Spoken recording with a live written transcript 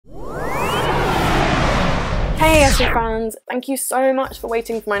Hey Astro fans, thank you so much for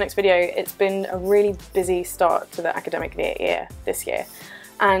waiting for my next video. It's been a really busy start to the academic year this year,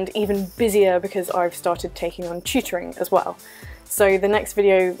 and even busier because I've started taking on tutoring as well. So the next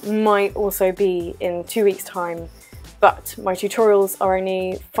video might also be in 2 weeks' time, but my tutorials are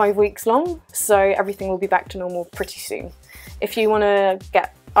only 5 weeks long, so everything will be back to normal pretty soon. If you want to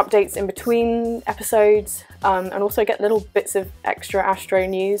get updates in between episodes and also get little bits of extra Astro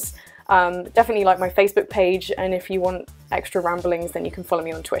news, definitely like my Facebook page, and if you want extra ramblings then you can follow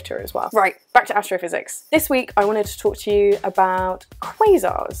me on Twitter as well. Right, back to astrophysics. This week I wanted to talk to you about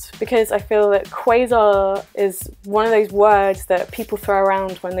quasars, because I feel that quasar is one of those words that people throw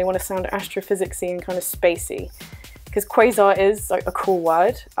around when they want to sound astrophysicsy and kind of spacey. Because quasar is like a cool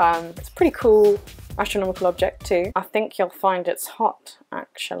word. It's a pretty cool astronomical object too. I think you'll find it's hot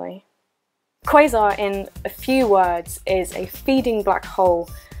actually. Quasar, in a few words, is a feeding black hole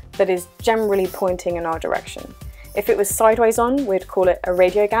that is generally pointing in our direction. If it was sideways on, we'd call it a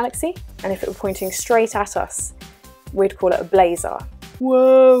radio galaxy, and if it were pointing straight at us, we'd call it a blazar.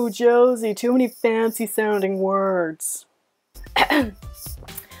 Whoa, Josie, too many fancy sounding words.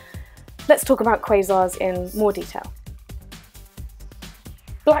 Let's talk about quasars in more detail.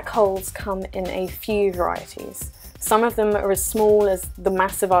 Black holes come in a few varieties. Some of them are as small as the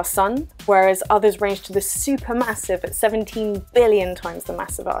mass of our Sun, whereas others range to the supermassive at 17 billion times the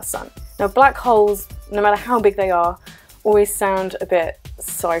mass of our Sun. Now, black holes, no matter how big they are, always sound a bit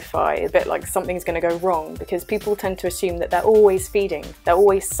sci-fi, a bit like something's going to go wrong, because people tend to assume that they're always feeding, they're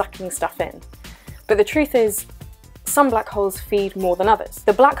always sucking stuff in. But the truth is, some black holes feed more than others.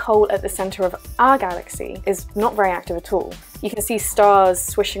 The black hole at the centre of our galaxy is not very active at all. You can see stars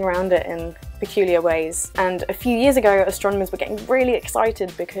swishing around it in peculiar ways, and a few years ago astronomers were getting really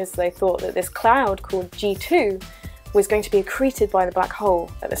excited because they thought that this cloud called G2 was going to be accreted by the black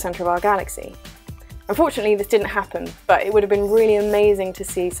hole at the centre of our galaxy. Unfortunately this didn't happen, but it would have been really amazing to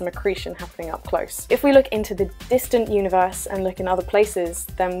see some accretion happening up close. If we look into the distant universe and look in other places,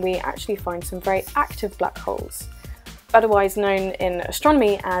 then we actually find some very active black holes, otherwise known in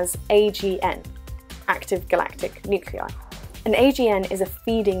astronomy as AGN, active galactic nuclei. An AGN is a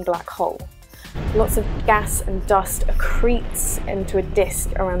feeding black hole. Lots of gas and dust accretes into a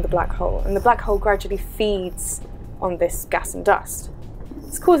disk around the black hole, and the black hole gradually feeds on this gas and dust.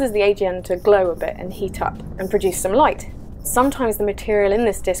 This causes the AGN to glow a bit and heat up and produce some light. Sometimes the material in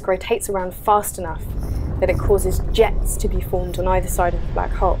this disk rotates around fast enough that it causes jets to be formed on either side of the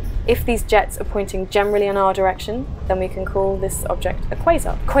black hole. If these jets are pointing generally in our direction, then we can call this object a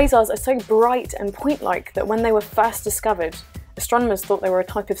quasar. Quasars are so bright and point-like that when they were first discovered, astronomers thought they were a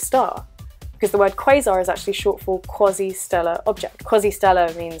type of star, because the word quasar is actually short for quasi-stellar object.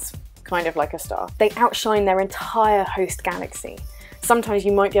 Quasi-stellar means kind of like a star. They outshine their entire host galaxy. Sometimes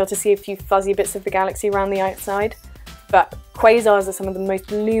you might be able to see a few fuzzy bits of the galaxy around the outside, but quasars are some of the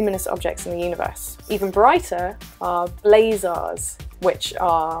most luminous objects in the universe. Even brighter are blazars, which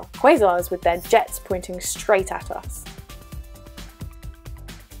are quasars with their jets pointing straight at us.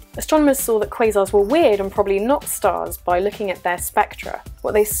 Astronomers saw that quasars were weird and probably not stars by looking at their spectra.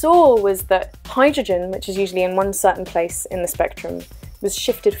 What they saw was that hydrogen, which is usually in one certain place in the spectrum, was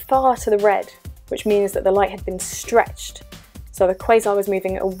shifted far to the red, which means that the light had been stretched, so the quasar was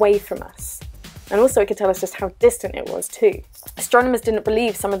moving away from us. And also it could tell us just how distant it was too. Astronomers didn't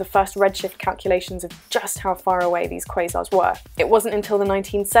believe some of the first redshift calculations of just how far away these quasars were. It wasn't until the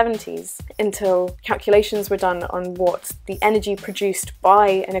 1970s, until calculations were done on what the energy produced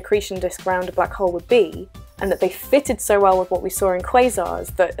by an accretion disk around a black hole would be, and that they fitted so well with what we saw in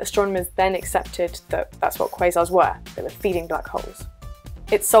quasars that astronomers then accepted that that's what quasars were. They were feeding black holes.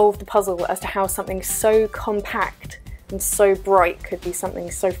 It solved the puzzle as to how something so compact and so bright could be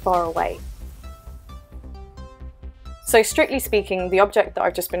something so far away. So strictly speaking, the object that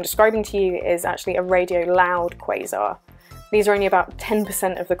I've just been describing to you is actually a radio loud quasar. These are only about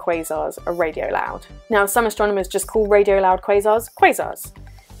 10% of the quasars are radio loud. Now, some astronomers just call radio loud quasars quasars,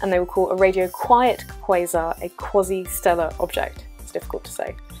 and they will call a radio quiet quasar a quasi-stellar object. It's difficult to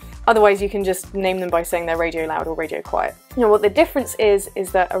say. Otherwise, you can just name them by saying they're radio loud or radio quiet. Now, what the difference is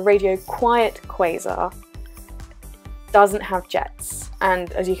that a radio quiet quasar doesn't have jets,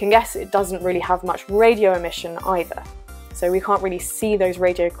 and as you can guess, it doesn't really have much radio emission either. So we can't really see those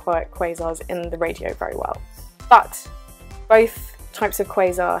radio quiet quasars in the radio very well. But both types of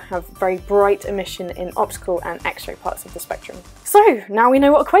quasar have very bright emission in optical and X-ray parts of the spectrum. So now we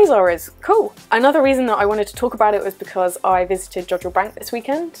know what a quasar is. Cool! Another reason that I wanted to talk about it was because I visited Jodrell Bank this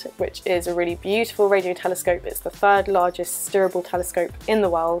weekend, which is a really beautiful radio telescope. It's the third largest steerable telescope in the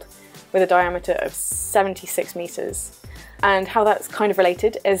world with a diameter of 76 meters. And how that's kind of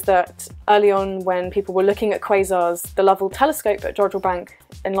related is that early on, when people were looking at quasars, the Lovell telescope at Jodrell Bank,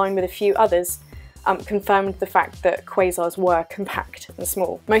 in line with a few others, confirmed the fact that quasars were compact and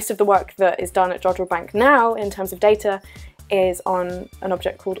small. Most of the work that is done at Jodrell Bank now, in terms of data, is on an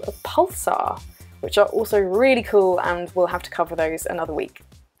object called a pulsar, which are also really cool, and we'll have to cover those another week.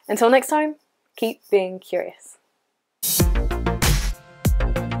 Until next time, keep being curious.